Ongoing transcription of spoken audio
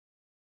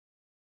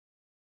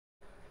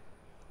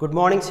Good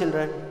morning,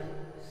 children.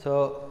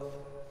 So,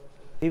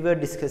 we were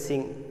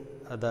discussing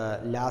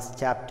the last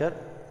chapter,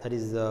 that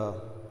is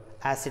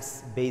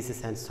acids,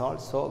 bases and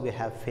salts. So, we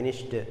have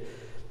finished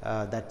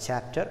that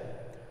chapter.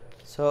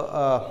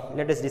 So,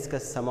 let us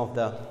discuss some of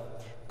the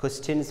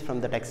questions from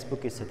the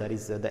textbook. So, that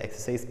is the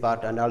exercise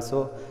part, and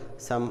also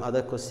some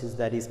other questions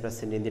that is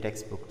present in the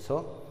textbook.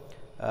 So,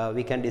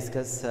 we can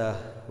discuss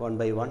one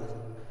by one.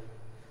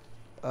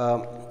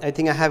 I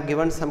think I have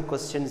given some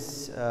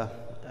questions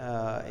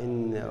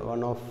in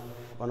one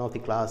of the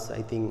class.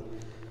 I think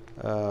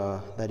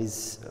that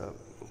is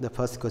the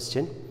first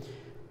question,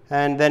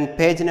 and then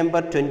page number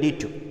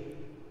 22.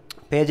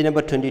 Page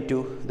number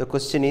 22. The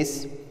question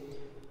is,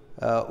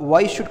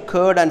 why should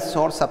curd and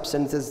salt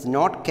substances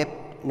not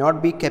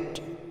be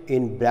kept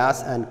in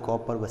brass and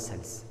copper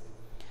vessels?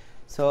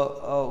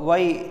 So,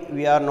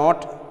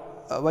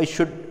 why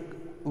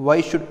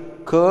should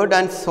curd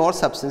and salt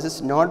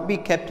substances not be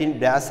kept in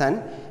brass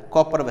and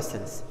copper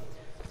vessels?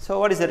 So,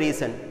 what is the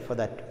reason for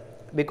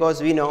that?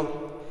 Because we know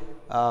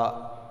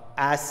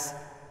as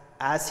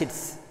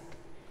acids,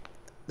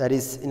 that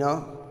is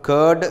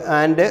curd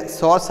and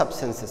salt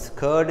substances.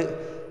 Curd,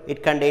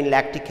 it contain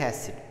lactic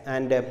acid,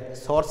 and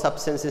salt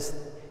substances,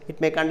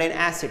 it may contain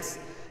acids.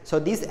 So,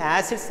 these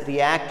acids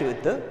react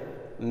with the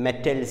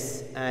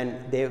metals,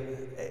 and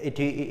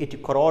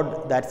it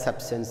corrode that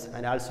substance,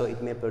 and also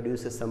it may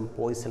produce some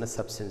poisonous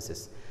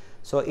substances.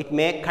 So, it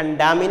may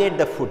contaminate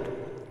the food.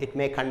 It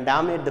may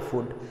contaminate the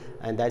food,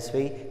 and that is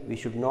why we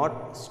should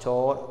not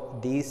store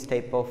these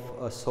type of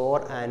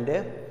sour and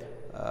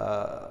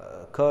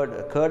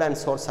curd and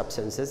salt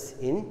substances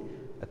in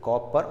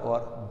copper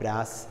or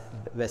brass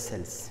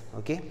vessels.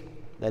 Okay,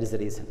 that is the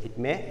reason. It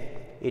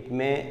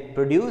may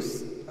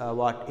produce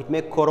what? It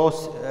may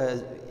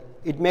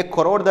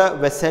corrode the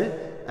vessel,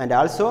 and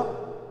also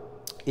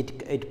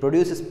it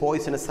produces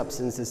poisonous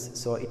substances.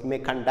 So, it may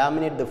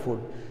contaminate the food.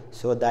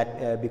 So,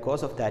 that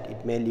because of that,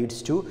 it may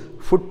leads to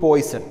food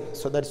poison.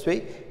 So, that is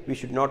why we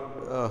should not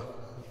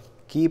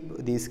keep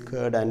these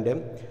curd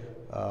and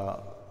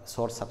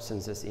salt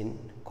substances in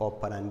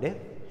copper and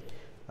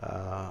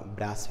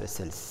brass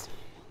vessels.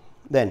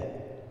 Then,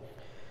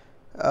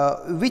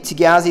 which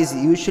gas is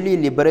usually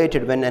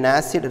liberated when an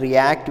acid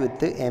reacts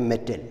with a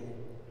metal?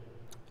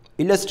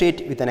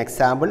 Illustrate with an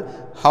example.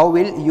 How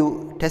will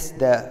you test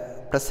the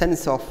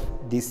presence of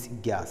this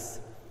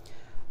gas?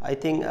 I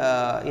think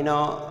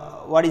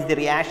what is the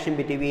reaction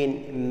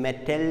between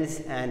metals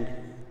and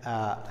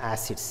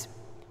acids?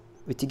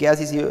 Which gas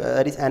is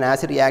that is an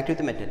acid react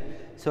with metal?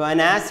 So, an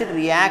acid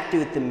react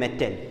with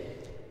metal,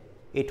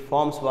 it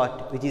forms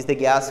what? Which is the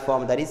gas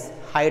form? That is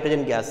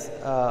hydrogen gas.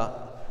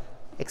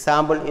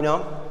 Example,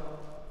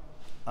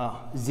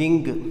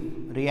 zinc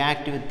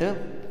react with the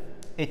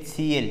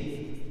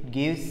HCl,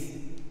 gives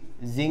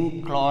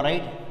zinc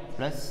chloride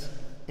plus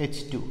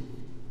H2.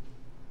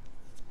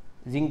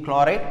 Zinc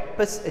chloride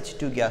plus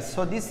H2 gas.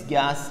 So, this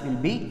gas will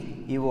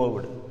be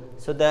evolved.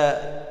 So,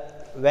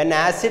 when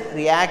acid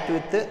react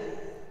with the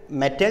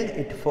metal,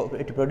 it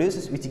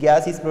produces, which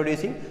gas is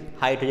producing?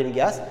 Hydrogen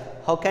gas.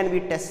 How can we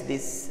test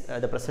this,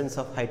 the presence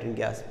of hydrogen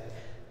gas?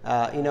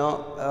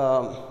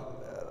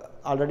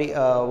 Already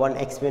one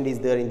experiment is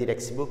there in the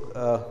textbook.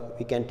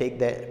 We can take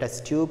the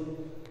test tube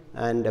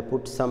and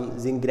put some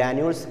zinc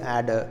granules,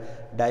 add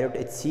dilute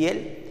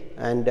HCl,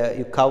 and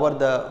you cover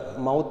the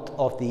mouth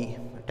of the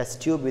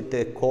test tube with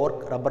a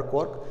cork, rubber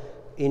cork,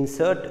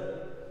 insert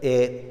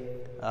a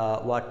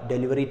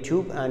delivery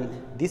tube, and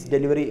this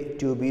delivery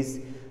tube is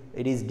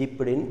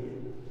dipped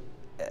in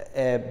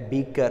a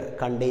beaker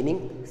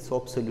containing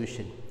soap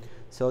solution.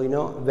 So,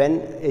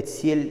 when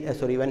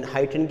when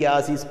hydrogen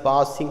gas is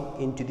passing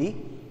into the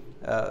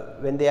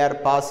when they are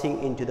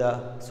passing into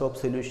the soap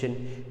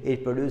solution,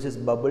 it produces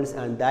bubbles,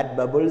 and that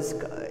bubbles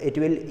it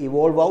will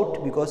evolve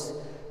out, because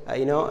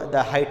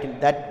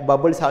that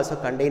bubbles also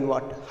contain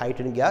what?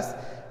 Hydrogen gas.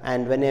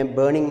 And when a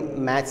burning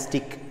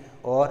matchstick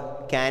or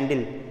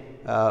candle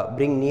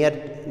bring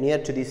near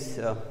to this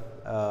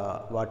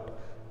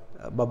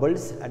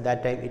bubbles, at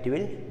that time it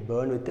will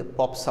burn with a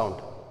pop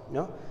sound.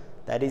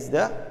 That is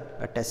the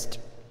test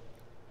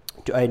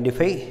to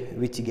identify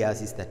which gas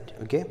is that.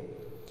 Okay.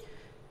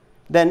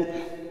 Then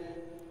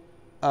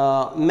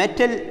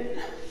metal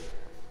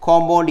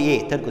compound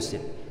A, third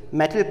question.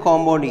 Metal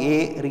compound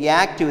A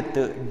react with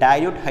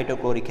dilute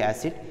hydrochloric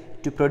acid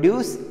to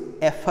produce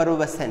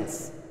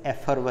effervescence.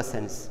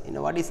 Effervescence.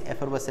 What is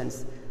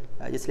effervescence?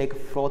 Just like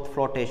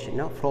flotation.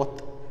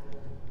 Froth.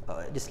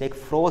 Just like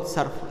froths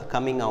are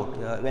coming out.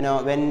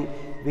 When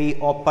we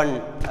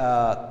open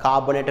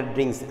carbonated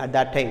drinks, at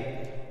that time,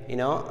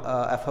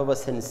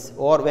 effervescence.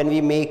 Or when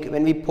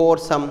we pour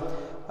some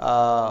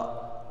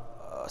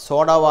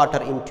soda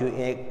water into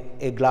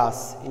a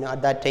glass,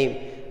 at that time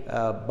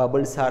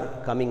bubbles are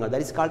coming out.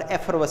 That is called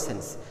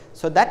effervescence.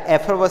 So, that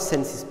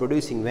effervescence is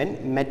producing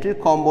when metal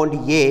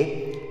compound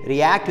A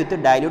react with the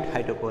dilute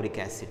hydrochloric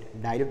acid.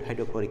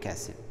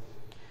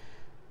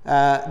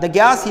 The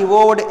gas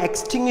evolved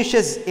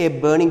extinguishes a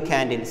burning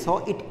candle.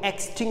 So, it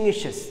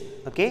extinguishes.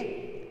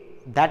 Okay,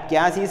 that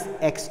gas is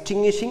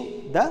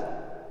extinguishing the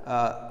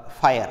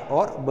fire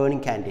or burning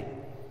candle.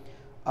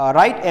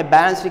 Write a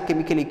balanced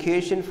chemical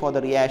equation for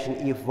the reaction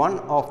if one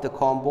of the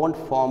compound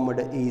formed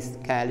is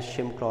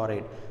calcium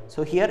chloride.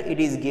 So, here it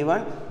is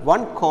given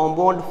one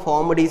compound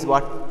formed is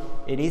what?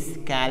 It is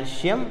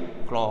calcium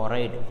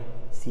chloride,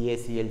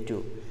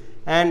 CaCl2,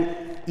 and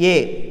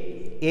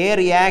A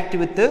react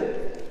with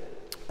the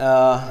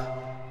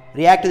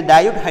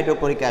dilute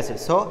hydrochloric acid.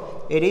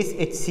 So, it is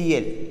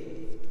HCl.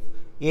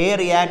 A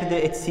react with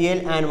the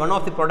HCl and one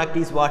of the product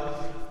is what?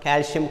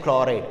 Calcium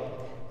chloride.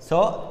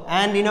 So,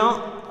 and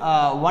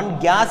one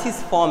gas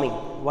is forming,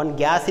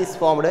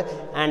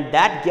 and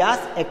that gas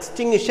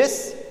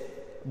extinguishes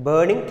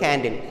burning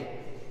candle.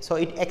 So,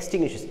 it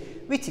extinguishes.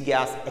 Which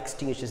gas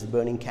extinguishes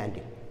burning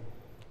candle?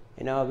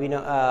 We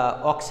know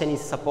oxygen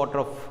is supporter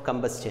of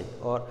combustion,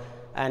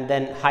 and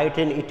then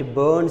hydrogen it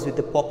burns with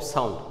the pop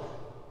sound.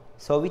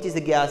 So, which is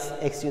the gas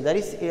extinguisher? That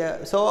is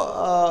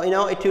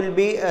it will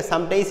be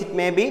sometimes it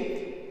may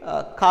be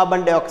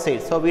carbon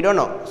dioxide. So, we do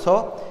not know.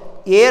 So,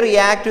 A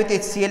react with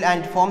HCl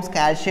and it forms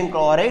calcium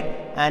chloride,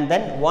 and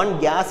then one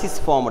gas is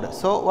formed.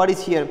 So, what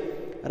is here?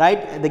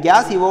 Right, the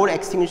gas evolved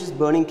extinguishes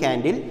burning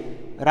candle.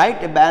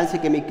 Write a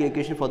balanced chemical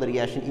equation for the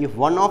reaction if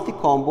one of the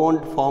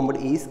compound formed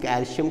is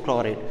calcium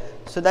chloride.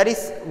 So, that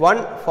is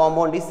one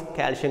compound is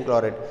calcium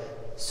chloride.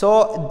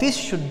 So, this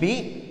should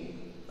be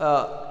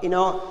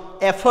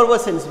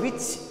effervescence,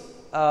 which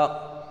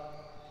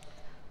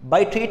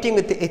by treating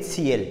with the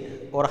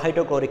HCl or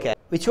hydrochloric acid,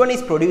 which one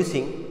is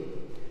producing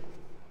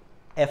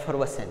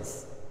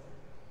effervescence?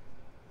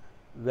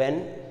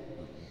 When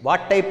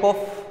what type of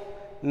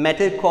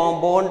metal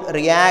compound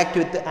react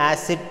with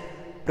acid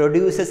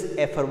produces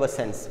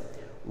effervescence?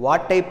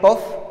 What type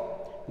of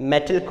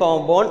metal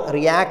compound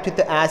react with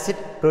acid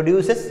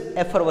produces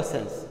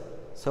effervescence?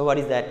 So, what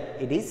is that?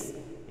 It is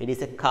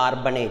a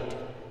carbonate.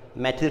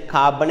 Metal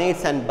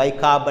carbonates and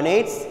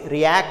bicarbonates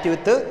react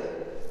with the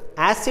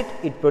acid,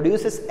 it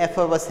produces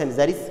effervescence,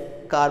 that is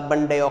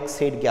carbon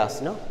dioxide gas,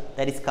 no?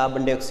 That is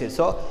carbon dioxide.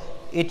 So,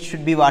 it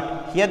should be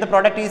what? Here the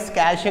product is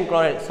calcium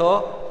chloride.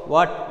 So,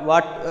 what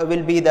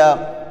will be the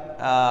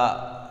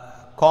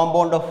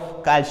compound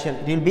of calcium?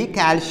 It will be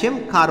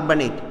calcium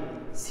carbonate,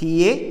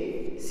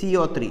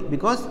 CaCO3,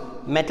 because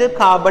metal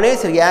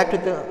carbonates react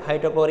with the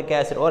hydrochloric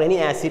acid or any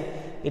acid,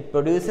 it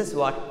produces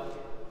what?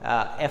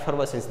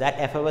 Effervescence. That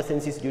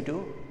effervescence is due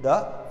to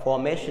the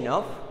formation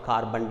of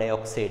carbon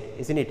dioxide,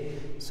 isn't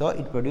it? So,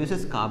 it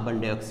produces carbon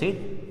dioxide.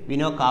 We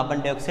know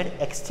carbon dioxide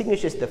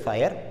extinguishes the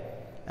fire,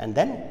 and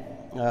then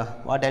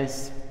what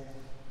else?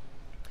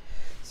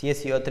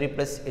 CaCO3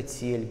 plus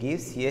HCl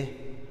gives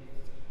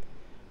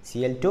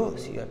Cl2,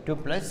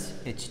 CO2 plus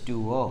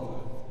H2O.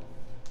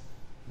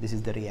 This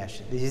is the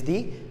reaction. This is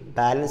the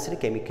balanced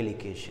chemical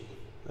equation.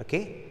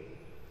 Okay.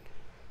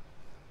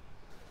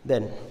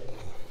 Then,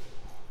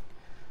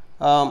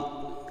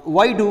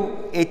 why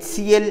do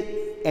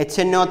HCl,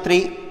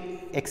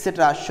 HNO3,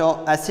 etc.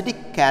 show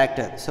acidic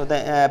character? So,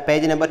 the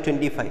page number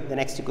 25. The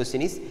next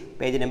question is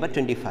page number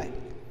 25.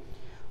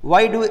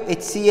 Why do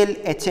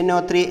HCl,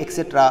 HNO3,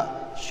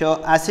 etc. show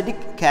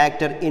acidic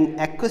character in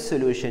aqueous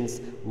solutions,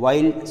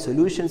 while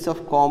solutions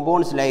of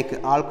compounds like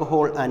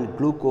alcohol and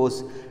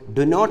glucose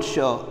do not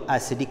show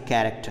acidic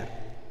character?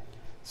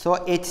 So,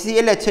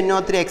 HCl,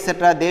 HNO3,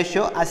 etc. they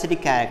show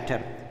acidic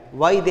character.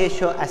 Why they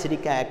show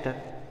acidic character?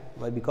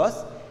 Why?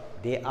 Because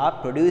they are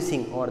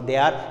producing, or they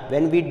are,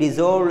 when we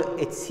dissolve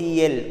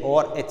HCl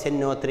or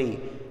HNO3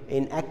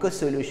 in aqueous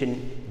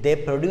solution, they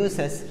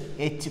produces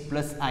H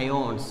plus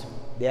ions.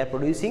 They are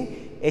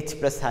producing H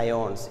plus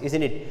ions,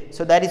 isn't it?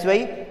 So, that is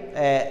why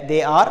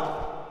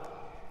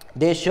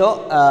they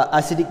show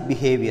acidic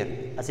behavior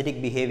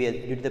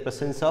due to the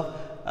presence of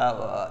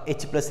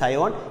H plus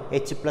ion.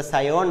 H plus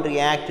ion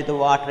react with the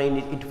water and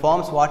it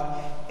forms what?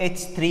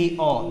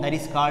 H3O, that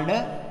is called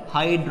a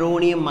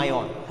hydronium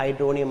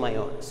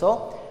ion.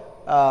 So,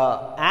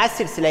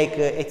 acids like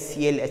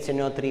HCl,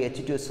 HNO3,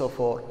 H2, so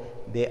forth,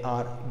 they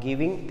are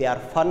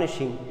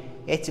furnishing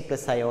H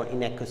plus ion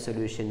in aqueous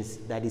solutions.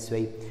 That is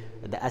why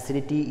the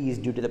acidity is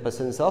due to the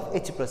presence of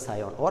H plus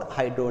ion or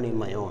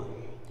hydronium ion.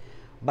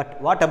 But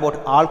what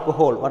about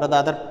alcohol? What are the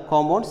other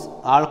compounds?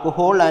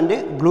 Alcohol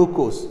and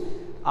glucose.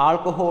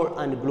 Alcohol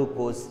and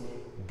glucose,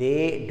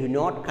 they do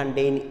not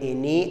contain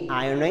any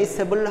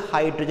ionizable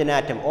hydrogen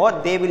atom, or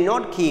they will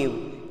not give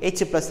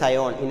H plus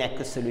ion in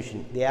aqueous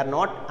solution. They are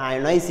not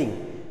ionizing.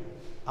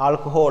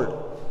 Alcohol,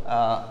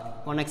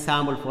 one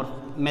example for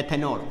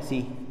methanol.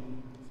 See,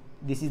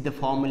 this is the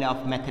formula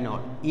of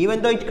methanol.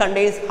 Even though it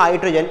contains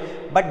hydrogen,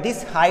 but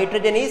this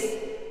hydrogen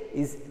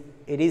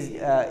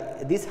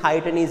this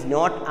hydrogen is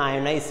not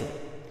ionized.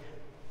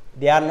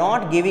 They are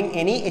not giving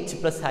any H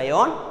plus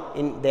ion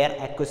in their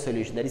aqueous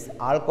solution. That is,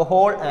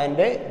 alcohol and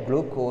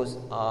glucose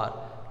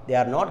they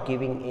are not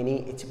giving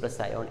any H plus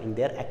ion in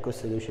their aqueous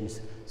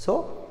solutions.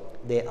 So,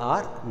 they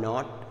are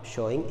not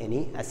showing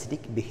any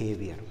acidic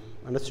behavior.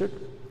 Understood?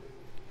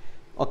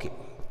 Okay.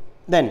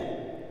 Then,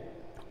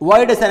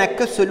 why does an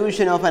aqueous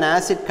solution of an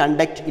acid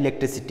conduct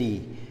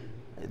electricity?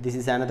 this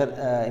is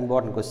another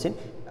important question.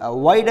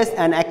 Why does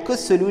an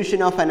aqueous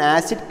solution of an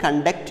acid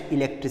conduct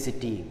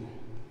electricity?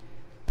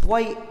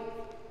 Why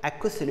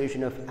aqueous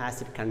solution of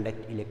acid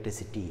conduct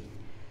electricity?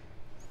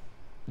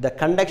 The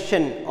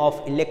conduction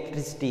of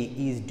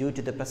electricity is due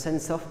to the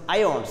presence of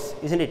ions,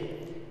 isn't it?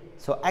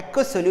 So,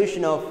 aqueous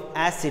solution of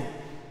acid,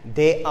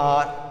 they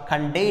are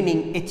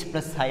containing H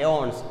plus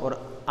ions, or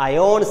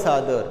ions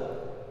are there.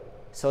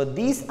 So,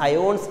 these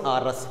ions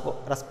are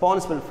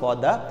responsible for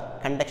the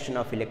conduction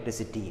of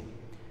electricity.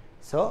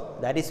 So,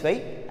 that is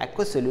why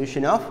aqueous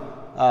solution of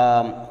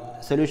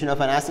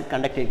an acid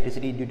conduct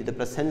electricity due to the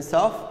presence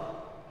of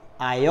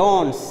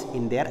ions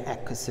in their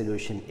aqueous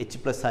solution,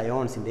 H plus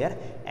ions in their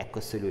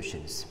aqueous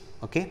solutions.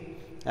 Okay.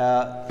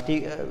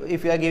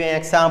 If you are giving an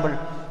example,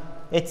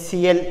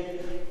 HCl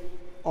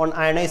on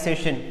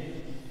ionization,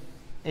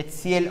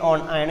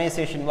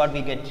 what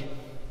we get?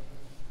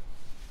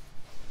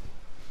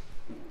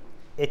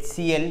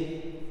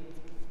 HCl,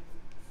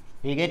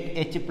 we get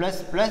H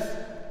plus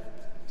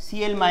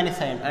Cl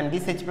minus ion, and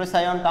this H plus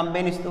ion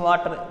combines with the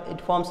water,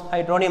 it forms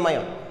hydronium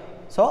ion.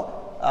 So,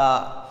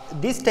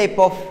 this type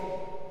of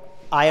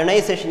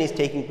ionization is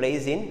taking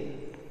place in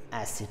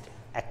acid,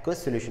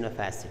 aqueous solution of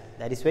acid.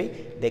 That is why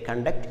they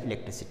conduct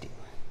electricity.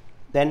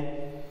 Then,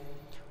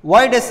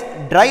 why does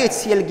dry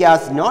HCl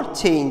gas not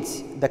change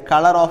the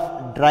color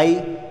of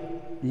dry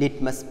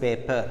litmus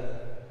paper?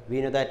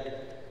 We know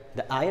that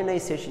the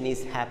ionization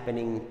is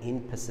happening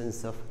in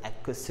presence of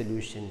aqueous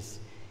solutions.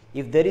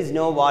 If there is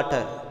no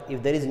water,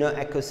 if there is no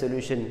aqueous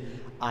solution,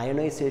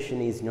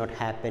 ionization is not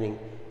happening.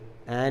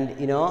 And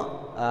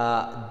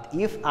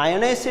if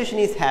ionization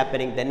is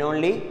happening, then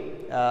only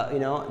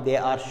they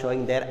are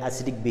showing their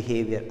acidic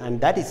behavior,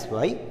 and that is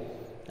why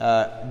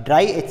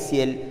dry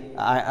HCl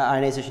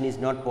ionization is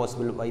not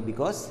possible. Why?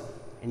 Because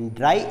in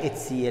dry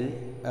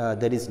HCl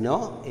there is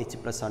no H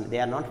plus ion, they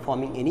are not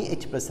forming any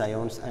H plus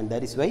ions, and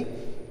that is why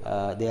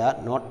they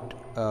are not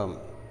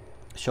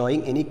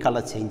showing any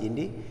color change in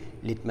the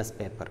litmus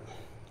paper.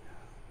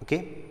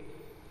 Okay.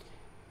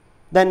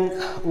 Then,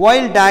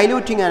 while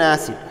diluting an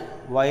acid,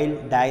 why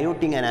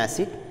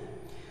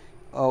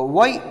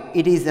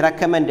it is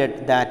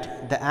recommended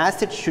that the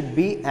acid should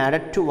be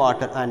added to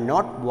water and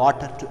not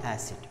water to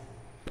acid?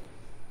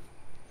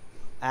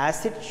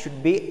 Acid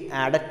should be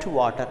added to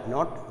water,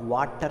 not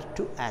water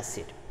to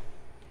acid.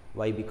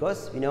 Why?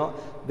 Because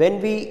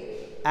when we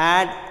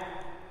add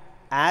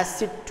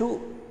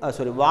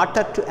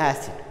water to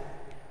acid,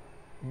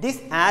 this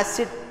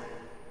acid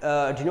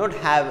do not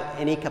have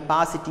any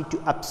capacity to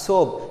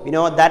absorb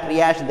that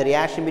reaction. The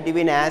reaction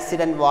between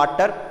acid and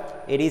water,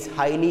 it is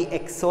highly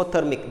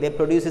exothermic. They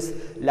produces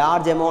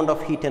large amount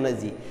of heat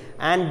energy,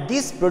 and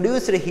this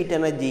produced heat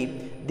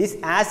energy, this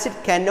acid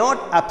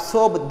cannot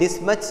absorb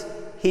this much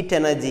heat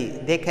energy.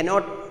 They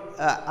cannot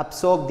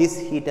absorb this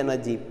heat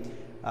energy,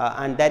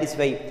 and that is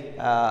why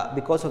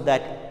because of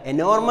that,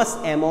 enormous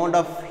amount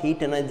of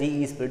heat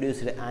energy is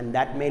produced, and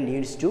that may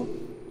leads to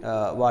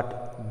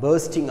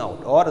bursting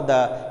out, or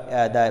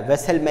the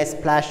vessel may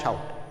splash out,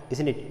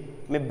 isn't it?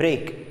 It may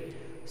break.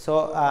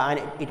 So,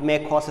 and it may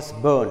cause us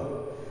burn.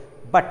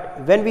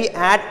 But when we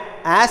add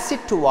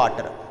acid to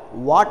water,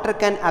 water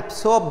can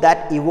absorb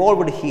that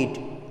evolved heat.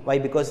 Why?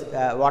 Because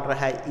water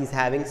is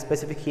having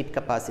specific heat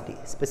capacity,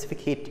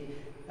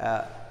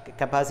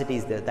 capacity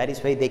is there. That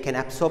is why they can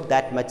absorb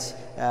that much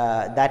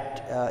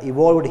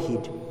evolved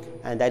heat,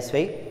 and that is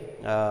why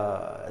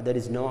there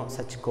is no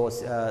such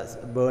cause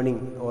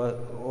burning or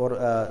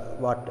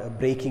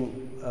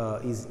breaking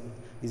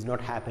is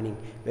not happening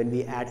when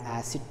we add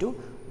acid to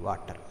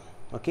water.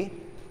 Okay.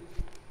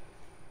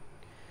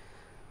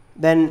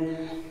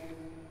 Then,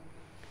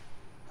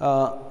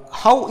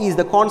 how is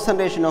the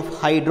concentration of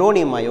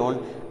hydronium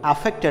ion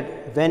affected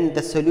when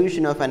the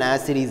solution of an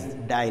acid is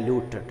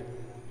diluted?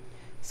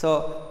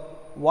 So,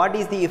 what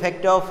is the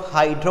effect of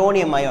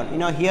hydronium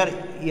ion?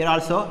 Here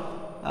also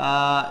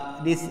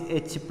this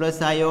H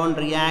plus ion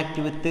react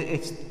with the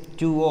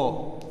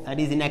H2O, that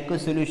is in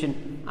aqueous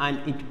solution, and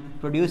it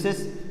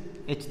produces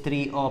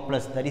H3O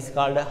plus, that is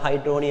called a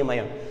hydronium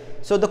ion.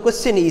 So, the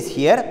question is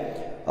here,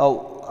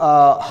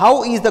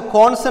 how is the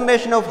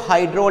concentration of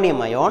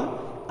hydronium ion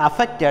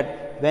affected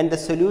when the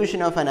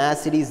solution of an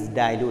acid is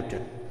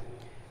diluted?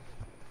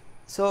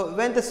 So,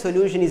 when the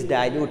solution is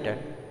diluted,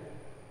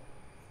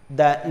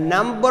 the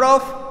number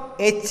of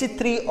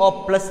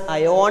H3O plus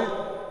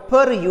ion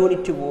per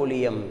unit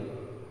volume,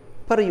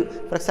 for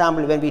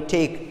example, when we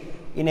take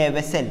in a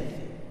vessel,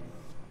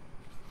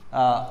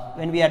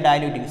 when we are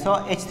diluting, so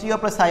H3O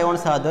plus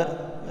ions are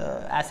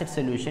the acid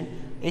solution,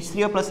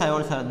 H3O plus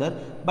ions are there,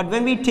 but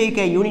when we take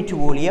a unit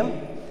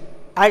volume,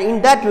 and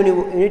in that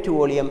unit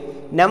volume,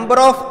 number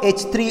of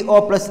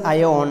H3O plus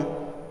ion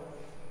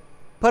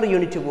per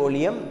unit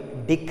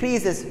volume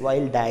decreases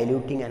while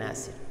diluting an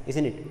acid,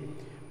 isn't it?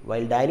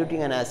 While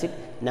diluting an acid,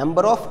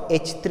 number of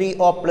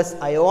H3O plus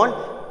ion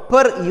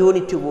per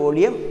unit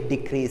volume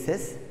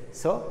decreases.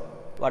 So,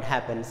 what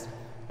happens?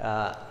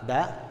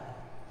 The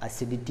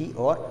acidity,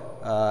 or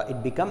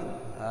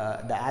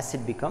the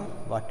acid become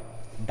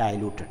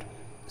diluted.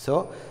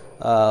 So,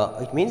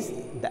 it means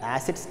the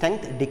acid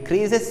strength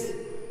decreases.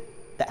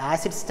 The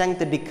acid strength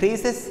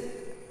decreases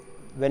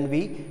when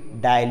we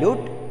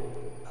dilute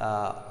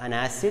an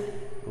acid,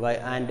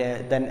 and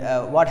then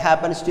what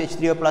happens to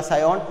H3O plus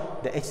ion?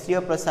 The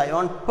H3O plus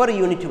ion per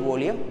unit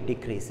volume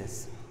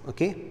decreases.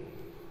 Okay.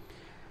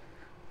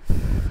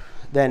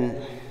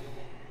 Then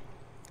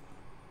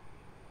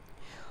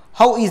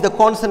how is the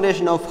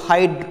concentration of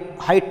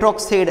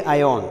hydroxide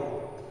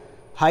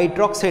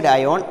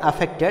ion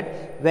affected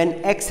when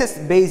excess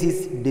base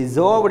is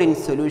dissolved in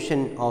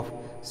solution of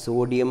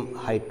sodium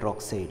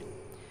hydroxide?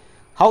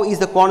 How is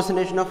the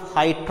concentration of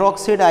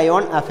hydroxide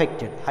ion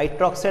affected?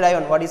 Hydroxide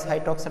ion, what is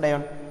hydroxide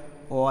ion?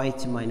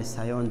 OH minus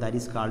ion, that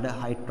is called a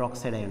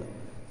hydroxide ion.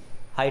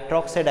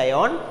 Hydroxide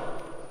ion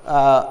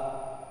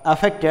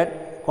affected,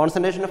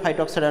 concentration of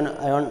hydroxide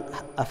ion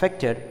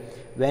affected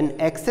when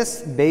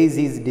excess base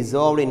is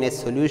dissolved in a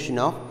solution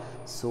of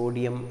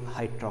sodium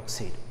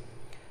hydroxide.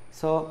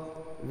 So,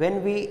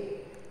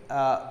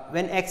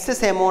 when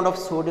excess amount of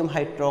sodium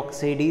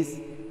hydroxide is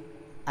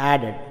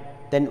added,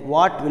 then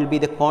what will be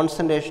the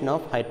concentration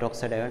of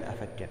hydroxide ion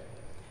affected?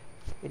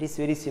 It is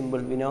very simple.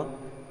 We know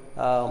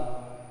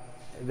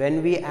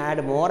when we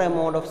add more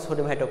amount of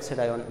sodium hydroxide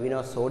ion, we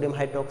know sodium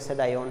hydroxide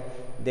ion,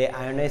 the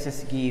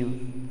ionizers give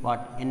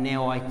what?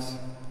 NaOH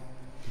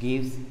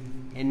gives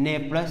Na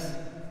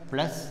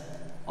plus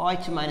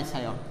OH minus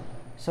ion.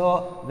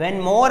 So,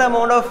 when more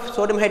amount of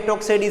sodium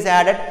hydroxide is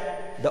added,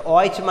 the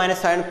OH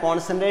minus ion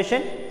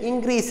concentration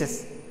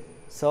increases.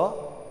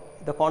 So,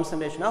 the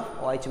concentration of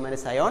OH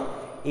minus ion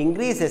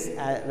increases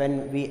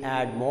when we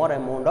add more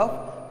amount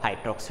of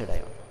hydroxide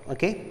ion.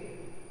 Okay.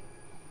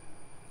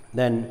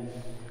 Then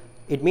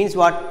it means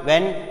what?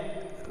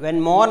 When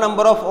more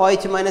number of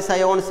OH minus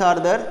ions are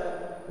there,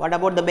 what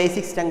about the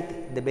basic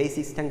strength? The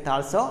basic strength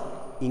also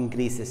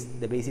increases.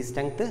 The basic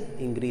strength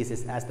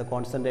increases as the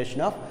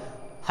concentration of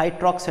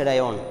hydroxide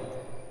ion,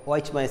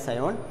 OH minus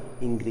ion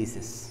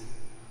increases.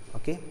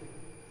 Okay.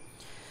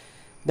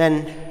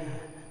 Then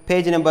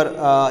page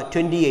number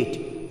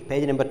 28.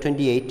 Page number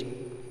 28.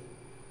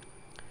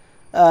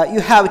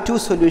 You have two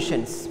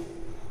solutions.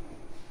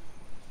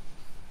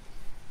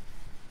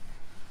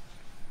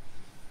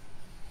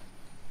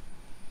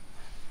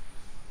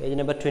 Page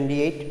number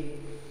 28.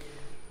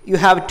 You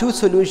have two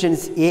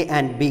solutions A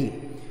and B.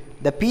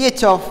 The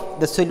pH of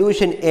the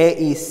solution A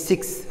is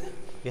 6.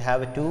 You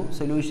have two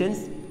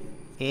solutions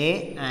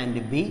A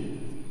and B,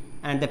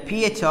 and the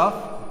pH of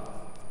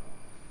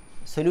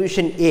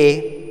solution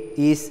A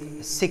is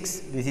 6.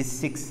 This is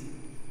 6,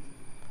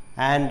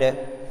 and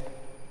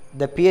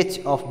the pH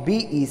of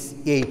B is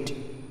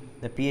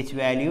 8. The pH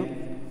value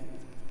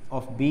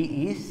of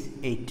B is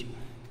 8.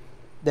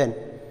 Then,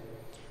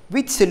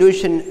 which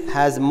solution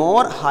has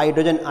more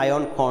hydrogen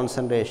ion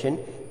concentration?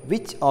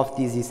 Which of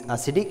these is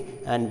acidic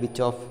and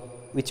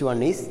which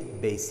one is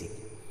basic?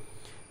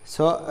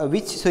 So,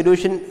 which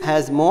solution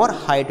has more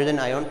hydrogen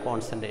ion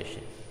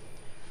concentration?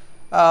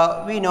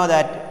 We know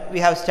that we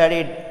have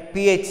studied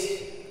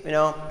pH. You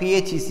know,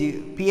 pH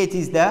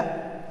is the,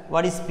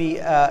 what is P?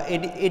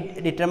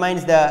 It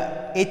determines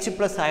the H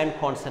plus ion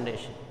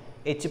concentration.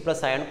 H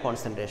plus ion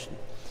concentration.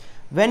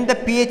 When the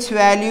pH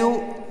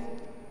value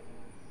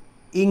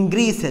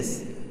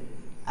increases,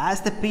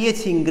 as the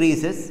pH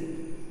increases,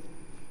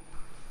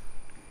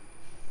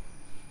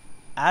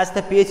 as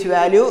the pH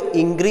value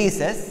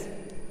increases,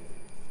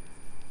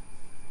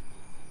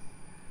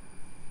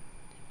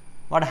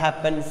 what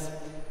happens?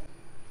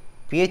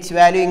 pH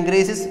value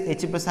increases,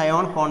 H plus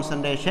ion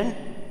concentration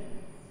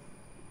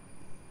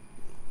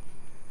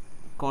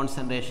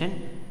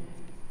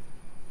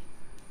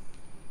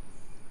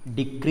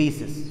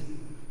decreases.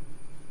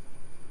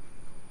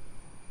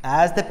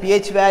 As the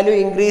pH value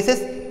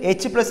increases,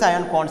 H plus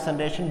ion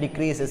concentration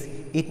decreases.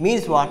 It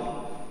means what?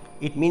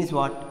 It means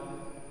what?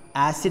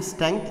 Acid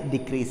strength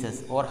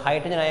decreases or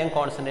hydrogen ion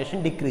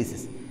concentration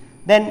decreases.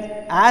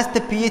 Then as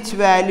the pH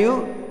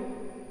value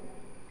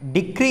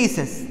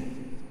decreases,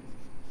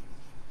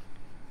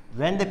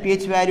 when the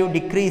pH value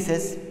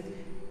decreases,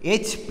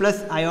 H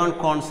plus ion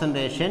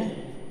concentration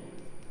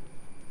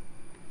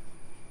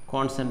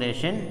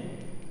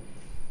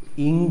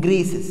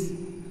increases.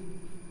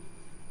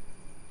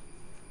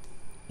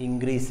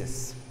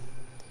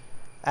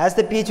 As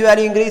the pH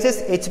value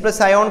increases, H plus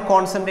ion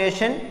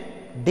concentration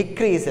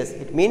decreases.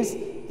 It means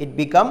it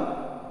become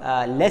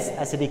less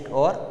acidic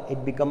or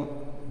it become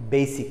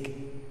basic.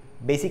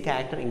 Basic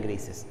character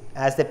increases.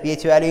 As the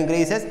pH value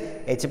increases,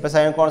 H plus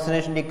ion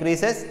concentration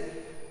decreases,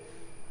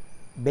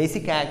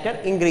 basic character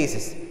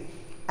increases.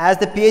 As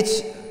the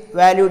pH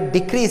value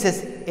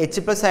decreases, H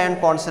plus ion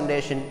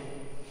concentration,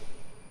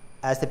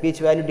 as the pH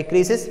value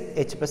decreases,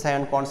 H plus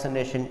ion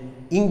concentration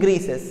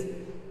increases.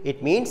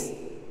 It means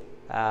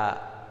the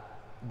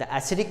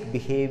acidic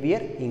behavior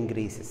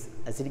increases.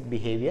 Acidic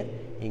behavior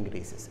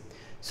increases.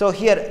 So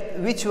here,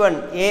 which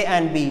one, A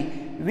and B,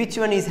 which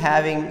one is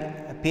having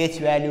a pH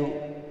value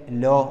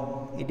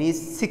low? It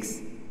is 6.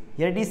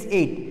 Here it is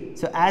 8.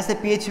 So as the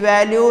pH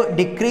value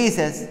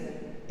decreases,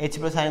 H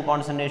plus ion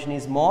concentration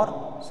is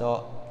more.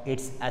 So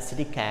its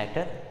acidic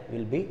character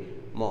will be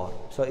more.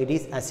 So, it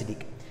is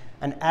acidic.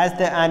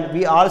 And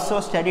we also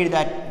studied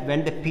that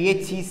when the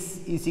pH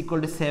is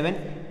equal to 7,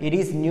 it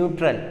is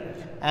neutral,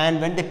 and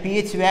when the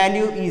pH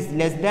value is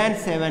less than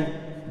 7,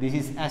 this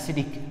is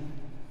acidic,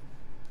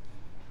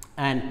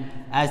 and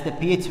as the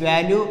pH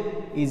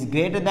value is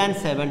greater than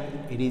 7,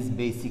 it is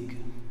basic.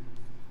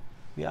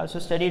 We also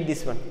studied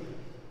this one.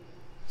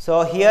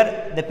 So,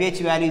 here the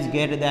pH value is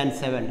greater than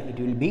 7, it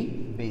will be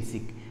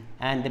basic,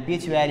 and the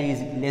pH value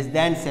is less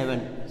than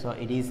 7, so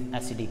it is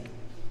acidic.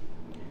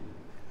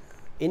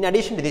 In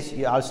addition to this,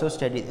 you also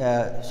study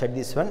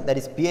this one, that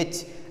is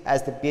pH.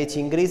 As the pH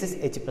increases,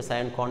 H plus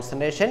ion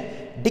concentration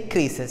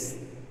decreases.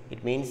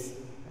 It means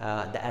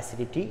the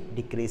acidity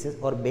decreases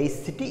or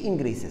basicity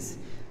increases.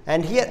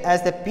 And here,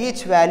 as the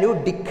pH value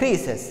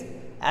decreases,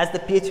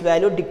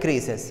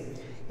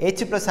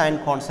 H plus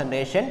ion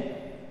concentration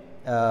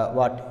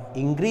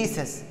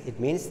increases. It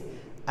means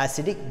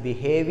acidic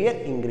behavior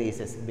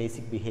increases,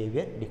 basic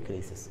behavior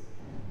decreases.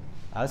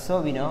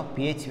 Also, we know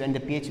pH, when the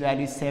pH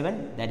value is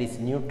 7, that is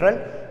neutral.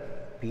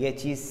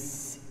 pH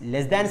is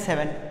less than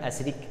 7,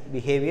 acidic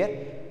behavior.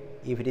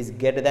 If it is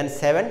greater than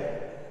 7,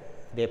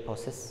 they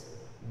possess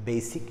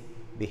basic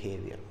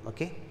behavior.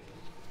 Okay.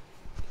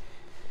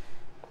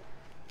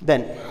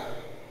 Then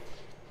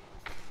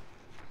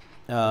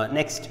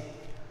next,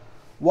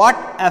 what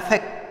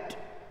effect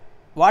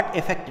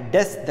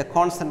does the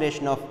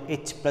concentration of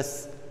H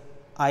plus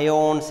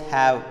ions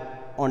have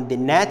on the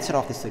nature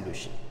of the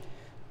solution?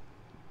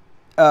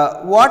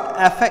 What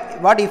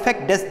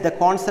effect does the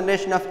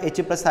concentration of H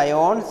plus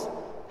ions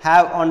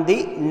have on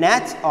the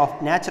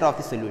nature of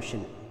the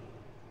solution?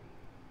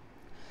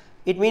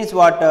 It means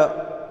what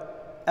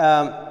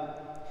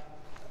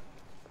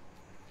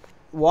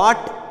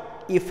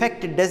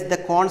effect does the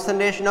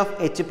concentration of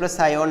H plus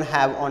ion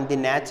have on the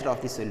nature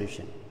of the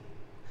solution?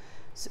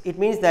 So, it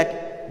means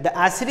that the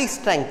acidic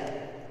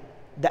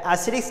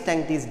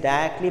strength is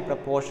directly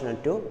proportional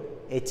to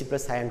H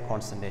plus ion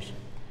concentration.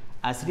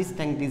 Acidic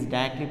strength is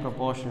directly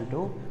proportional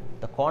to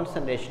the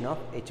concentration of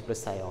H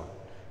plus ion.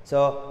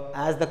 So,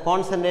 as the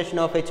concentration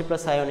of H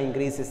plus ion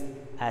increases,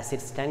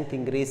 acid strength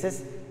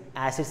increases.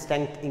 Acid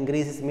strength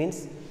increases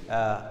means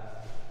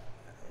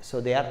so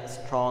they are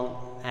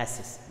strong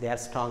acids.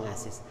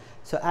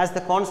 So, as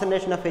the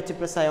concentration of H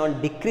plus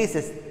ion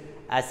decreases,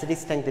 acidic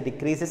strength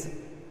decreases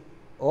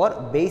or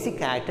basic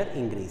character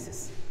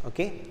increases.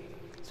 Okay.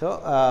 So,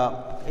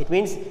 it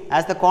means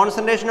as the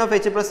concentration of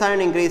H plus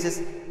ion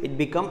increases, it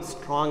becomes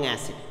strong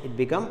acid.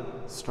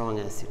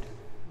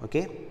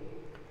 Okay,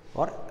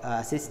 or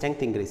acid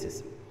strength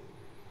increases.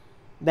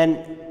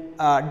 Then,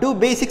 do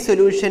basic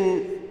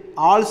solution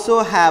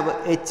also have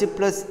H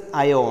plus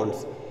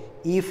ions?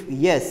 If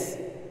yes,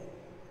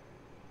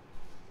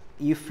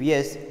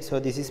 so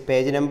this is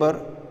page number.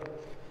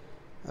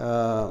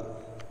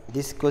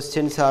 These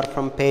questions are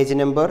from page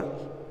number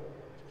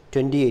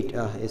 28.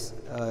 Yes,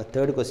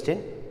 third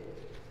question.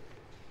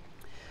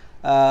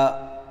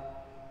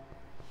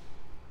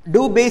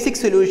 Do basic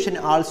solution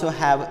also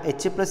have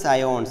H plus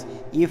ions?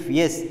 If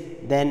yes,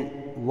 then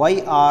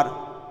why are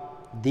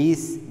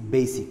these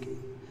basic?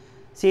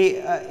 See,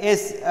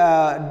 yes,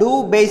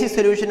 do basic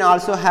solution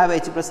also have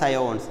H plus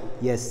ions?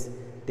 Yes,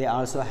 they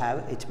also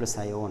have H plus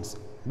ions.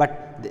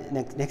 But the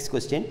next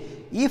question,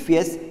 if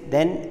yes,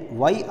 then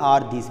why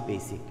are these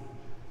basic?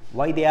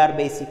 Why they are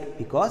basic?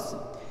 Because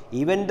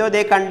even though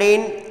they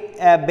contain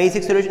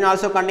basic solution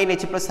also contain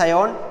H plus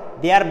ion,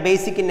 they are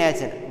basic in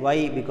nature.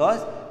 Why?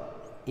 Because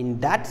in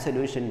that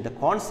solution the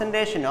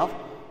concentration of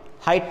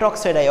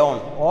hydroxide ion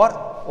or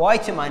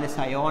OH minus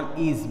ion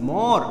is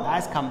more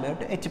as compared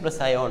to H plus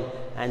ion,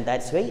 and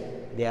that is why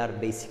they are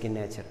basic in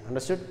nature.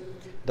 Understood?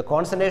 The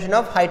concentration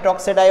of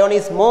hydroxide ion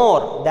is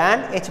more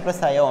than H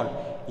plus ion.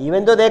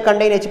 Even though they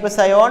contain H plus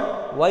ion,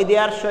 why they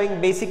are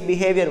showing basic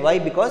behavior? Why?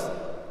 Because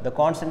the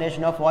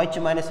concentration of OH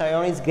minus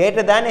ion is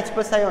greater than H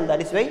plus ion.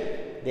 That is why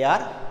they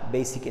are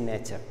basic in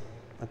nature.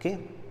 Okay.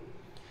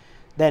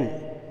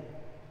 Then,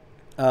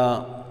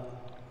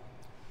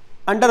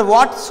 under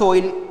what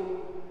soil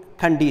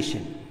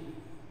condition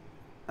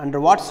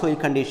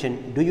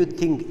do you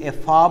think a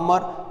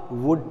farmer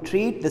would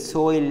treat the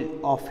soil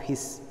of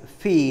his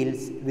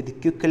fields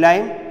with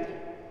quicklime?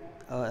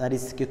 That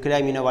is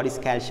quicklime, you know what is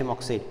calcium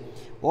oxide,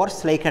 or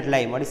slaked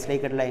lime. What is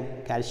slaked lime?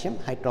 Calcium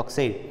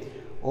hydroxide.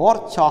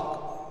 Or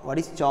chalk. What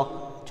is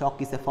chalk?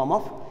 Chalk is a form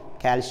of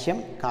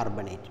calcium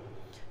carbonate.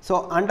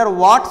 So, under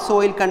what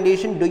soil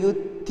condition do you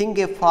think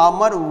a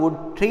farmer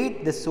would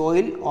treat the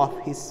soil of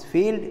his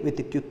field with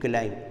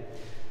quicklime?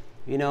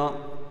 You know,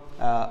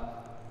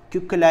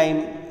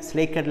 quicklime,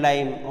 slaked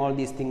lime, all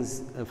these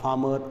things,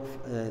 farmer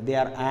they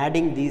are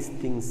adding these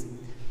things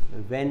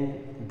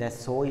when the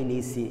soil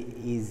is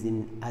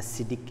in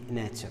acidic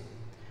nature.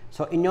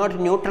 So, in order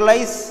to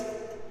neutralize,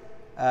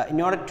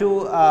 in order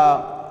to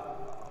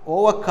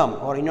overcome,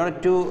 or in order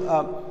to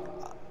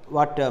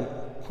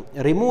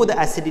remove the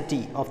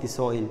acidity of the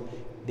soil,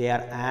 they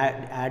are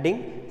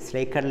adding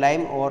slaked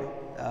lime or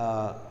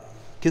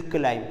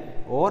quicklime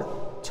or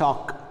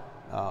chalk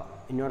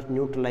in order to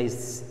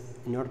neutralize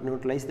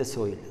the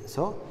soil.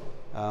 So,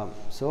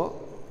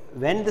 So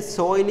when the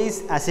soil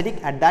is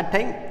acidic, at that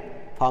time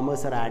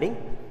farmers are adding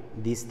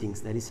these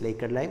things, that is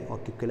Lakered lime or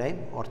quicklime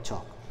or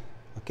chalk.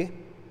 Okay.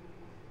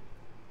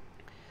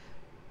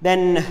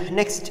 Then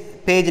next,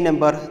 page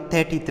number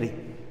 33.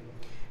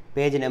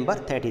 Page number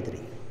 33.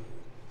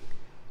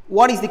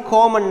 What is the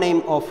common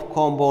name of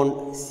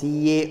compound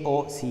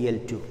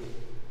CaOCl2?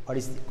 What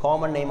is the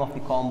common name of the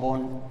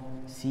compound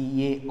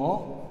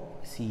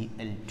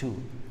CaOCl2?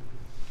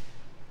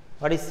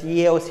 What is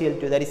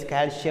CaOCl2? That is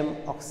calcium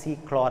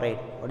oxychloride.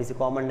 What is the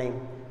common name?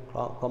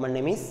 Common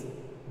name is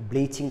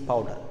bleaching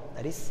powder.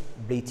 That is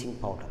bleaching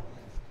powder.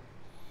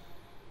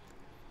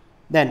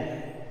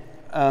 Then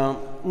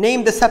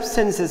name the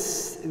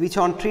substances which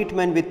on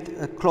treatment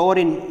with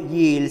chlorine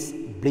yields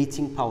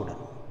bleaching powder.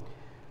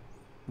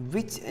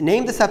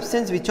 Name the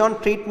substance which on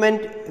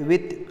treatment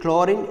with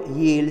chlorine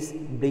yields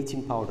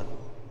bleaching powder.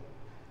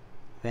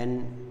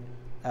 When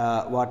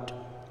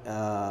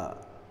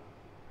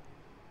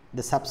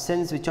the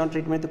substance which on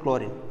treatment with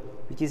chlorine,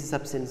 which is the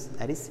substance?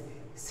 That is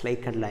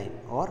Lakered lime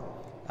or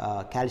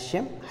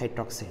calcium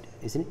hydroxide,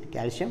 isn't it?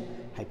 Calcium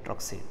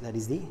hydroxide, that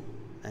is the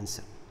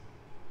answer.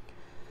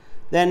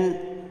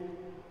 Then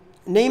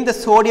name the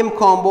sodium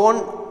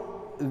compound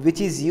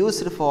which is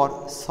used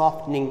for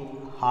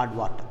softening hard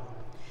water.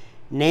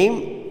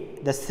 Name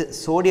the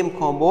sodium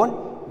compound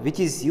which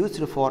is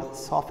used for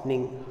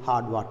softening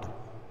hard water.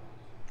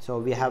 So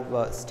we have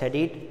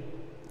studied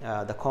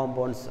the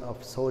compounds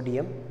of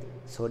sodium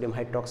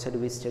hydroxide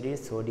we studied,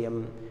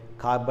 sodium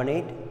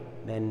carbonate,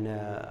 then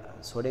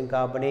sodium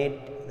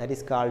carbonate, that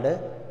is called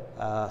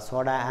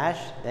soda ash,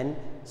 then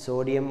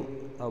sodium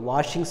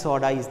washing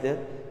soda is there.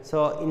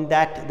 So in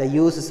that the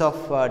uses of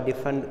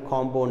different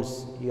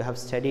compounds you have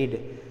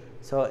studied.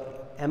 So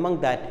among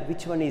that,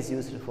 which one is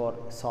used for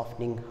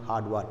softening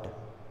hard water?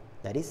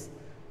 That is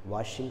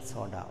washing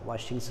soda.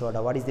 Washing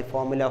soda. What is the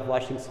formula of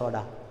washing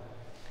soda?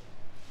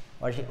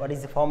 What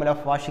is the formula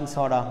of washing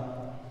soda?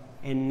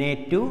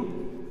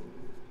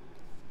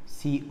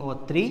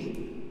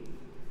 Na2CO3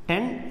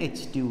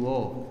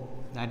 10H2O,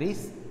 that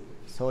is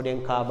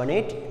sodium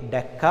carbonate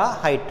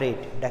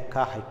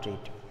decahydrate.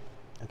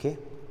 Okay.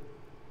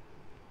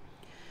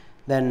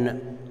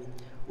 Then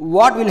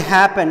what will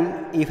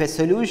happen if a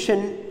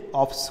solution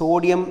of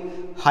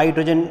sodium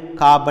hydrogen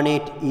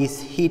carbonate is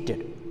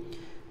heated?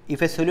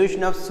 If a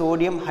solution of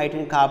sodium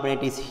hydrogen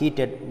carbonate is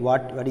heated,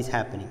 what is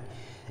happening?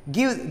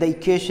 Give the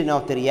equation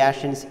of the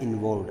reactions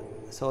involved.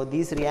 So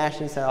these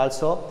reactions are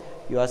also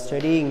you are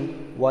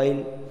studying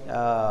while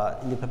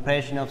in the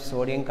preparation of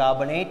sodium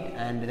carbonate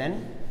and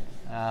then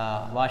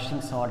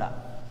washing soda.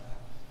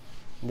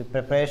 In the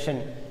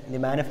preparation, the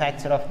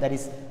manufacture of, that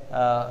is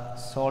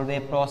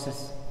Solvay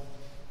process,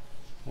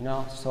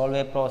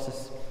 Solvay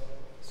process.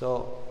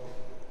 So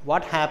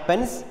what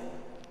happens?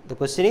 The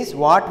question is,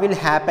 what will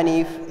happen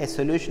if a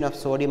solution of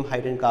sodium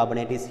hydrogen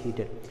carbonate is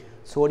heated?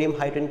 Sodium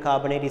hydrogen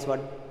carbonate is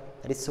what?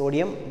 That is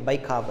sodium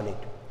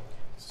bicarbonate.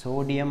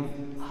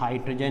 Sodium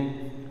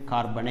hydrogen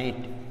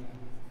carbonate.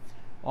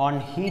 On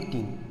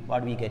heating,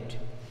 what we get?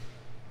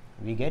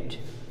 We get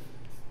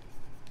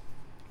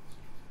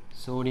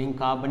sodium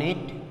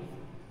carbonate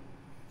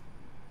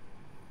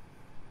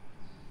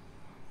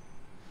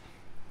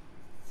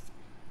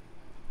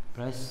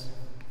plus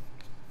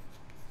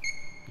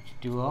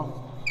H2O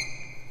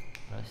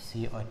plus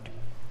CO2.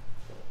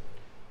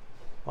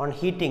 On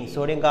heating,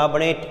 sodium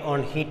carbonate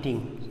on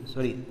heating,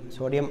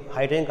 sodium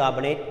hydrogen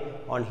carbonate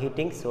on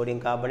heating, sodium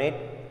carbonate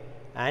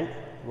and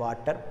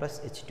water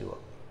plus H2O,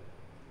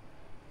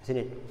 isn't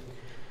it?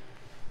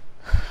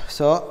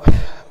 So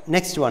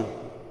next one,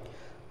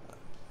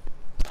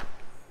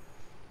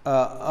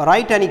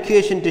 write an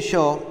equation to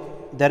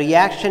show the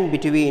reaction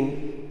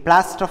between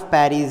plaster of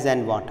Paris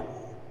and water.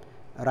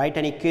 Write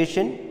an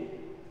equation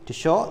to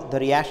show the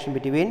reaction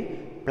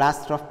between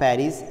plaster of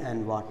Paris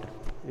and water.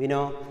 We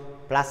know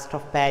plaster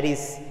of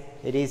Paris,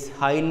 it is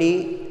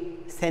highly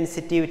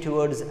sensitive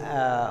towards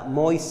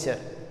moisture.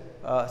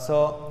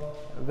 So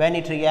when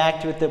it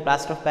reacts with the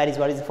plaster of Paris,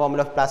 what is the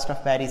formula of plaster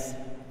of Paris?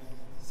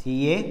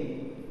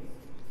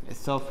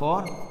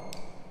 CaSO4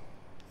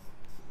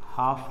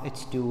 half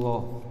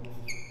H2O,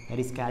 that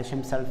is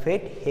calcium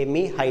sulfate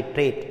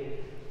hemihydrate,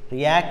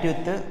 react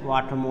with the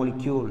water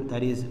molecule,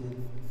 that is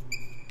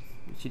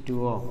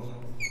H2O.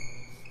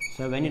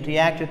 So when it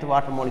reacts with the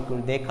water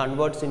molecule, they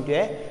converts into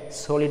a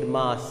solid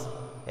mass,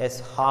 a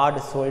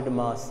hard solid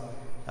mass,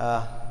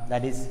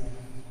 that is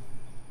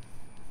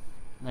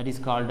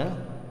called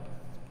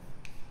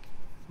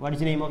what is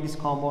the name of this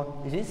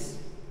compound? This is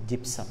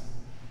gypsum.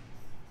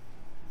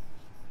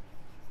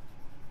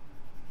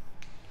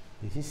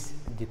 This is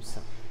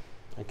gypsum.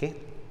 Okay.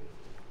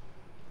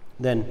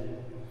 Then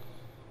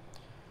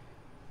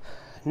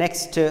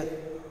next the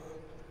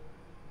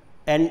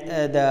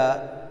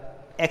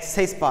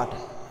exercise part,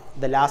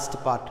 the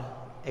last part,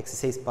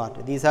 exercise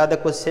part. These are the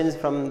questions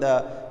from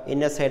the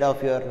inner side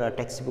of your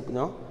textbook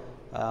now.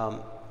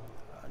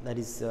 That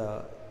is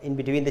in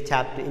between the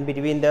chapter, in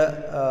between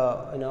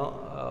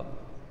the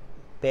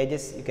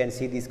pages, you can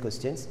see these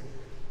questions.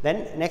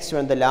 Then next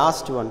one, the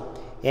last one,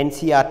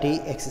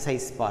 NCERT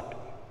exercise part.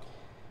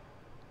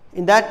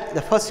 In that,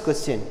 the first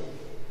question,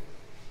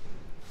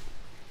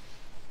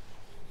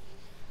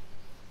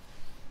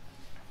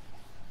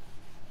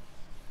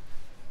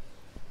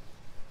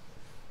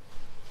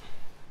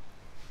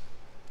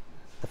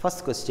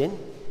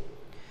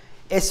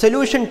 a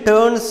solution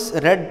turns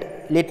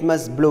red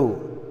litmus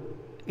blue,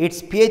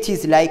 its pH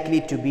is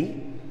likely to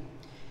be.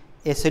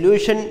 A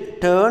solution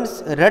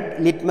turns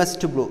red litmus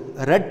to blue,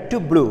 red to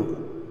blue,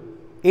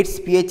 its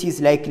pH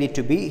is likely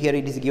to be, here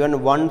it is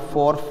given 1,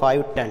 4,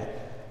 5, 10,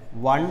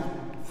 1,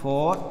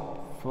 4,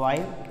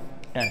 5,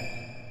 10.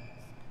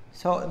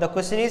 So, the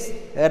question is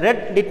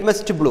red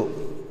litmus to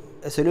blue,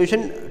 a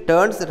solution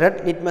turns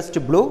red litmus to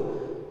blue,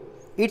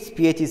 its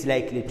pH is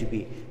likely to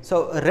be.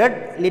 So,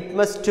 red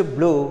litmus to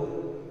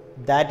blue,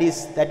 that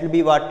will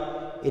be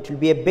what? It will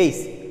be a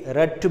base,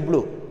 red to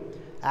blue.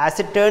 As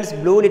it turns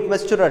blue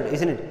litmus to red,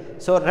 isn't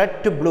it? So,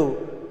 red to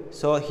blue.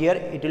 So, here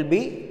it will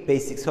be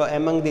basic. So,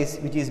 among this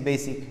which is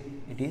basic,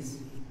 it is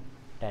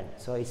 10.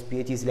 So, its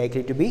pH is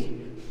likely to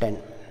be 10.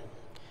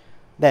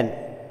 Then,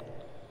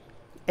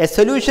 a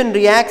solution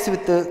reacts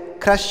with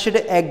crushed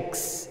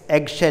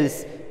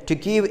eggshells to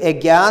give a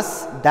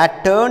gas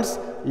that turns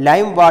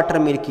lime water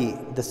milky.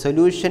 The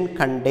solution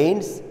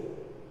contains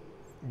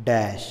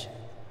dash.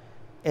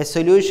 A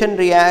solution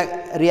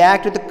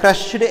react with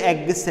crushed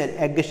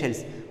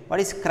eggshells. What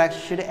is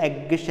crushed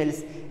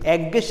eggshells?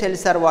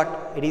 Eggshells are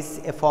what? It is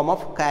a form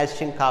of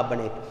calcium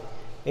carbonate.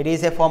 It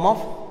is a form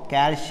of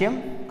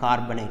calcium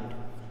carbonate.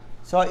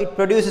 So, it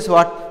produces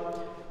what?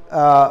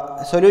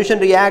 Solution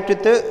react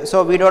with,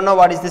 so we do not know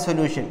what is the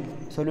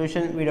solution.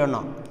 Solution we do not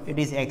know. It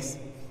is X.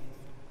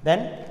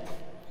 Then,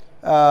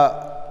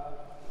 a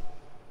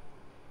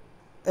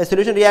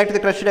solution react with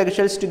the crushed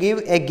eggshells to give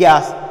a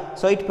gas.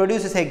 So, it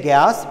produces a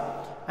gas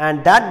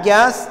and that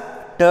gas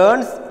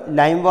turns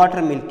lime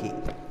water milky.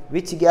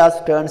 Which gas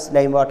turns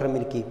lime water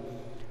milky?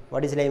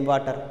 What is lime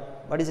water?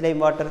 What is lime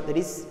water? That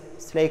is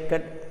slaked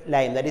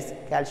lime, that is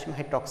calcium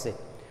hydroxide.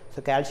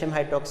 So, calcium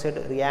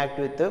hydroxide react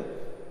with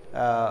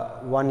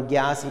one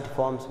gas, it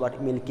forms what?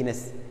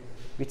 Milkiness.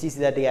 Which is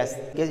that gas?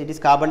 Yes, it is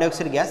carbon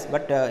dioxide gas,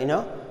 but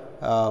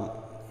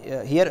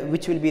here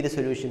which will be the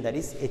solution? That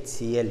is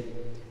HCl.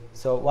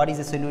 So, what is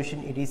the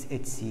solution? It is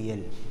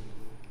HCl.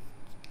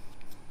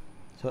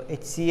 So,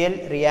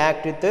 HCl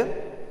react with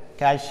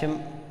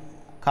calcium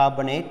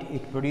carbonate,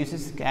 it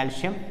produces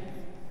calcium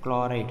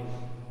chloride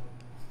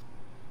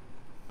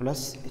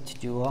plus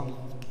H2O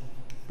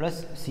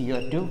plus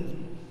CO2.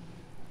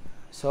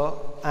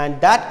 So, and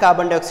that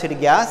carbon dioxide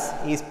gas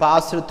is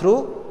passed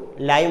through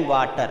lime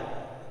water.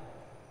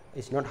 It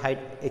is not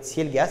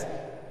HCl gas,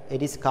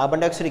 it is carbon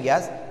dioxide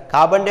gas.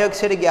 Carbon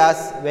dioxide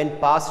gas when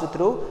passed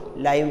through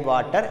lime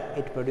water,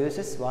 it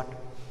produces what?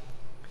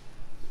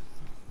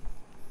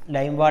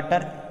 Lime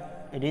water,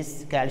 it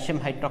is calcium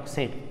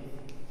hydroxide,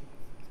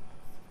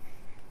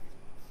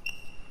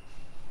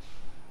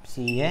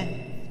 Ca,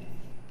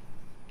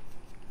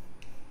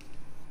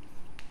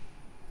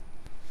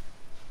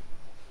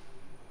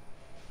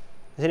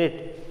 isn't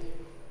it?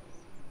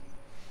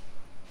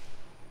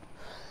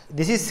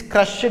 This is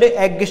crushed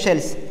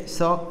eggshells.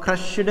 So,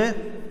 crushed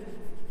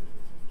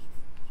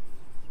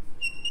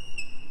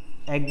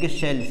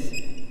eggshells,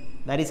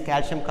 that is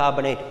calcium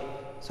carbonate.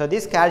 So,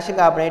 this calcium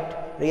carbonate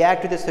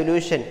react with the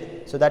solution.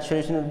 So, that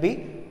solution will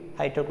be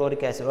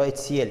hydrochloric acid or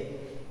HCl.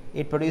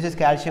 It produces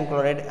calcium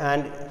chloride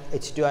and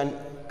H2 and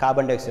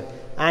carbon dioxide.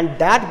 And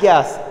that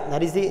gas,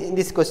 that is in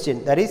this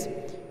question, that is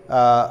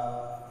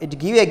it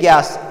give a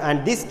gas,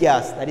 and this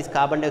gas, that is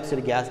carbon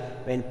dioxide gas,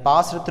 when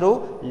passed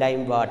through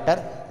lime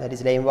water, that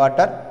is lime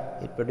water,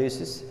 it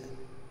produces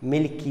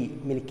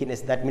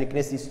milkiness. That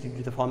milkiness is due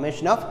to the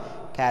formation of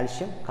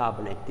calcium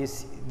carbonate.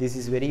 This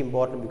is very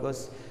important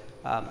because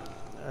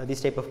this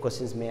type of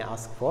questions may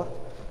ask for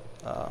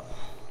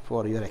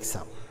your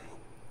exam.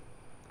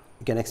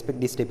 You can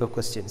expect this type of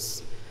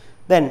questions.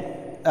 Then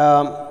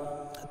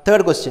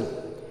third question,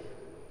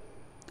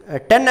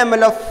 10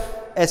 ml of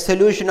a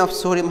solution of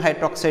sodium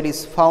hydroxide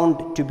is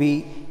found to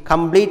be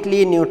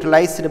completely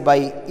neutralized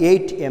by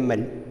 8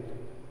 ml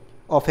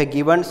of a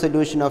given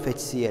solution of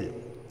HCl.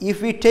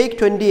 If we take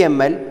 20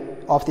 ml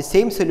of the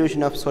same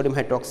solution of sodium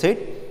hydroxide,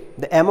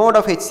 the amount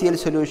of HCl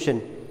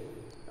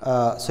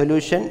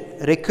solution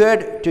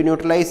required to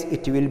neutralize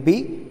it will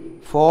be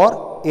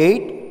 4,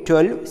 8,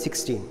 12,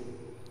 16.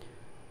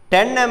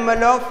 10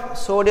 ml of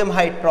sodium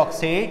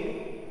hydroxide,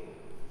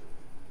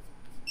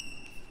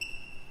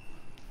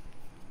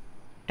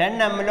 10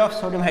 ml of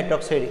sodium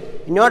hydroxide.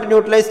 In order to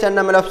neutralize 10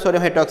 ml of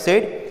sodium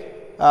hydroxide,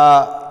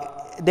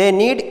 they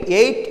need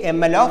 8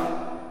 ml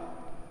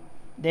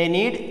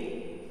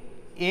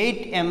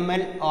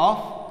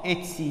of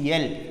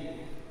HCl.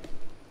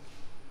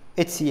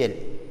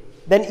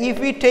 Then if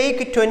we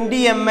take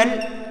 20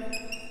 ml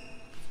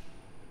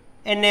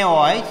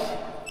NaOH,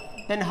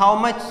 then how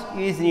much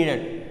is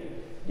needed?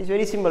 It is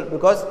very simple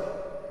because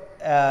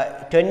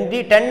 10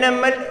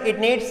 ml it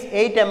needs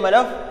 8 ml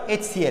of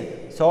HCl.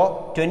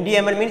 So, 20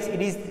 ml means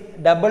it is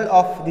double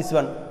of this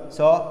one.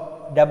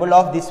 So, double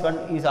of this one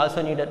is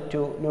also needed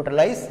to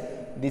neutralize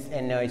this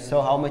NaOH.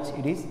 So, how much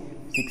it is?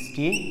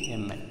 16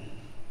 ml.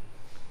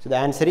 So, the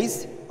answer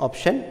is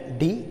option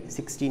D,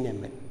 16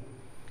 ml.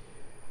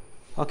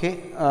 Okay,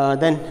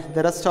 then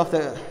the rest of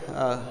the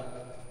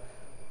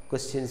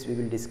questions we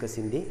will discuss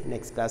in the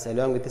next class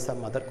along with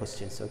some other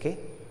questions. Okay.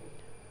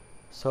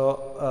 So,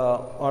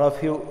 all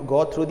of you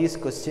go through these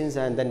questions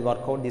and then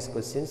work out these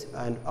questions,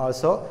 and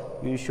also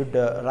you should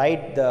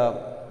write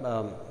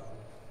the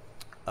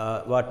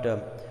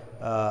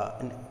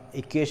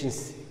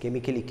equations,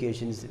 chemical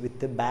equations with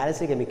the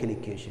balanced chemical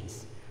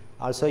equations.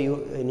 Also, you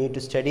need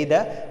to study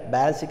the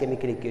balanced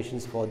chemical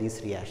equations for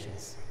these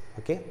reactions.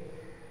 Okay.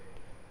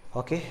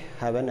 Okay.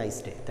 Have a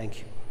nice day. Thank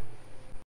you.